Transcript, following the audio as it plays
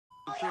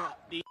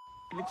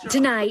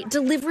Tonight,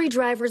 delivery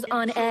drivers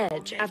on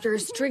edge after a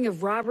string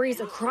of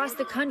robberies across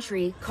the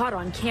country caught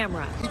on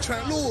camera.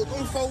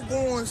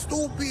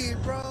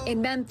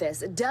 In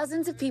Memphis,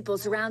 dozens of people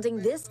surrounding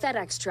this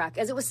FedEx truck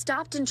as it was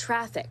stopped in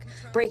traffic,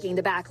 breaking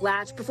the back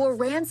latch before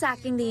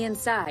ransacking the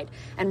inside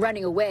and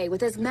running away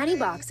with as many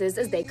boxes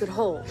as they could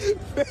hold.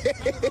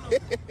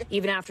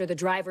 Even after the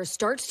driver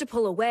starts to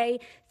pull away,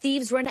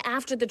 thieves run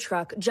after the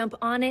truck, jump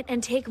on it,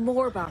 and take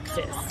more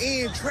boxes.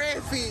 In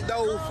traffic,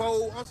 though,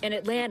 folks. In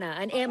Atlanta,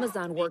 an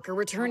Amazon worker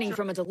returning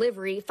from a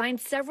delivery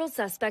finds several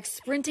suspects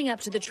sprinting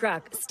up to the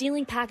truck,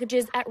 stealing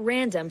packages at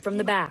random from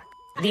the back.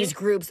 These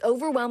groups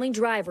overwhelming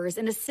drivers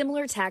in a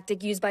similar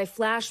tactic used by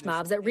flash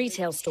mobs at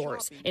retail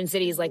stores in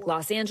cities like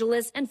Los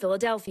Angeles and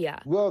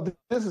Philadelphia. Well,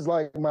 this is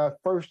like my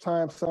first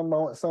time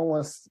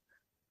someone's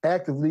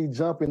actively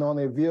jumping on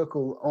a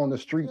vehicle on the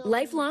street.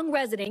 Lifelong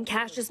resident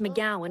Cassius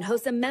McGowan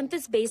hosts a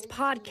Memphis-based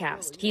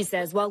podcast. He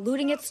says while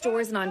looting at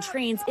stores and on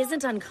trains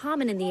isn't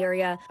uncommon in the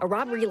area, a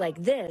robbery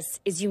like this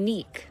is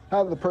unique.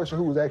 How the person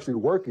who was actually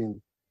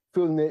working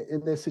feeling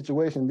in that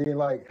situation, being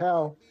like,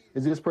 how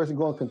is this person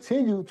going to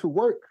continue to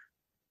work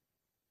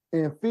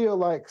and feel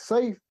like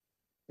safe?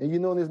 And you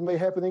know this may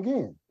happen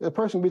again. The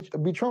person be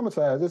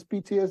traumatized. It's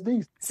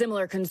PTSD.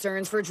 Similar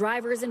concerns for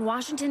drivers in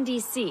Washington,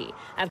 D.C.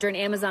 after an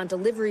Amazon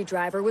delivery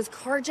driver was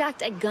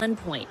carjacked at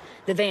gunpoint.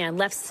 The van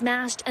left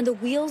smashed and the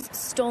wheels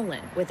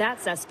stolen, with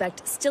that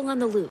suspect still on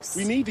the loose.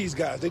 We need these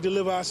guys. They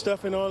deliver our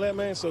stuff and all that,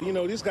 man. So, you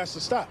know, this got to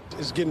stop.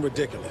 It's getting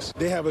ridiculous.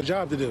 They have a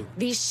job to do.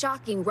 These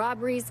shocking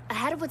robberies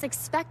ahead of what's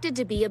expected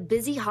to be a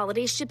busy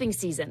holiday shipping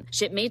season.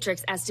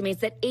 ShipMatrix estimates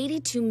that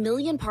 82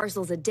 million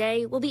parcels a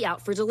day will be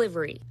out for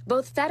delivery.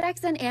 Both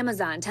FedEx and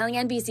Amazon telling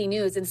NBC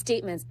News in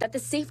statements that the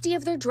safety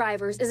of their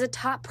drivers is a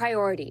top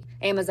priority.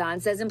 Amazon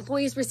says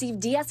employees receive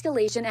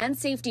de-escalation and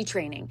safety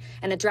training,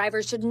 and that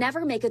drivers should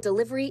never make a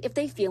delivery if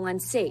they feel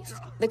unsafe.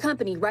 The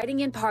company,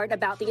 writing in part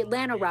about the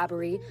Atlanta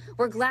robbery,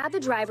 "We're glad the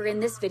driver in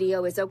this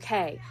video is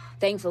okay.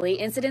 Thankfully,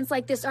 incidents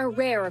like this are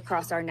rare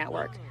across our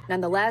network.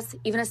 Nonetheless,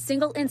 even a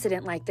single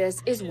incident like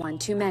this is one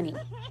too many."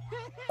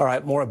 All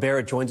right, Maura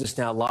Barrett joins us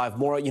now live.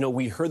 Maura, you know,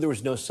 we heard there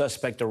was no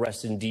suspect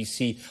arrested in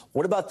D.C.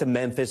 What about the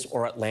Memphis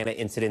or Atlanta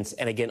incidents?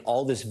 And again,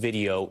 all this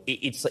video,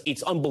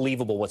 it's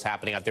unbelievable what's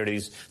happening out there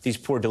to these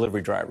poor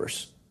delivery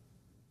drivers.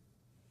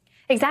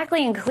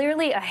 Exactly, and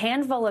clearly a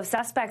handful of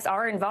suspects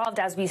are involved,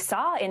 as we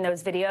saw in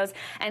those videos,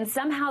 and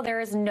somehow there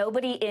is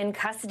nobody in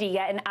custody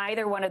yet in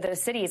either one of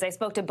those cities. I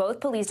spoke to both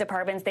police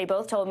departments. They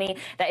both told me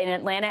that in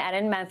Atlanta and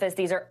in Memphis,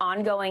 these are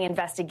ongoing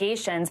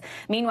investigations.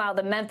 Meanwhile,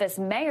 the Memphis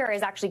mayor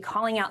is actually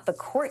calling out the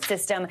court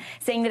system,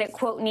 saying that it,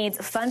 quote, needs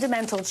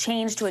fundamental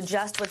change to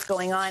adjust what's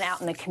going on out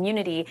in the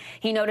community.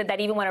 He noted that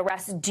even when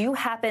arrests do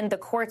happen, the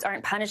courts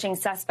aren't punishing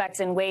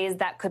suspects in ways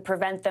that could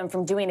prevent them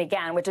from doing it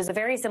again, which is a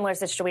very similar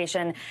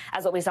situation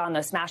as what we saw in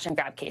those smash and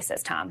grab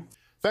cases, Tom.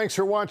 Thanks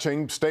for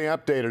watching. Stay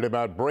updated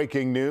about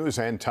breaking news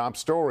and top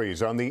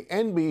stories on the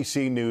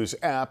NBC News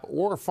app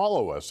or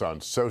follow us on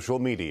social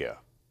media.